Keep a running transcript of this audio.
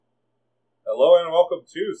Hello and welcome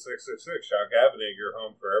to 666 Shock Avenue, your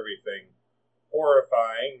home for everything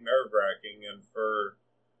horrifying, nerve-wracking, and for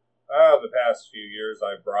the past few years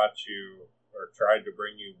I've brought you, or tried to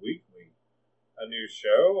bring you weekly, a new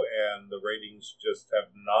show, and the ratings just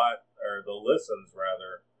have not, or the listens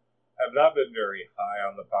rather, have not been very high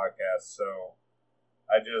on the podcast, so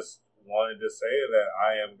I just wanted to say that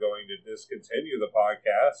I am going to discontinue the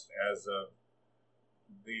podcast as of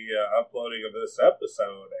the uploading of this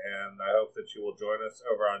episode, and I hope that you will join us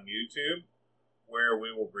over on YouTube, where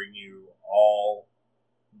we will bring you all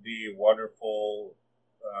the wonderful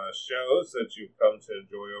shows that you've come to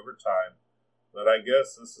enjoy over time. But I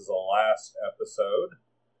guess this is the last episode,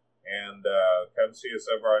 and come see us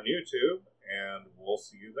over on YouTube, and we'll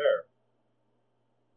see you there.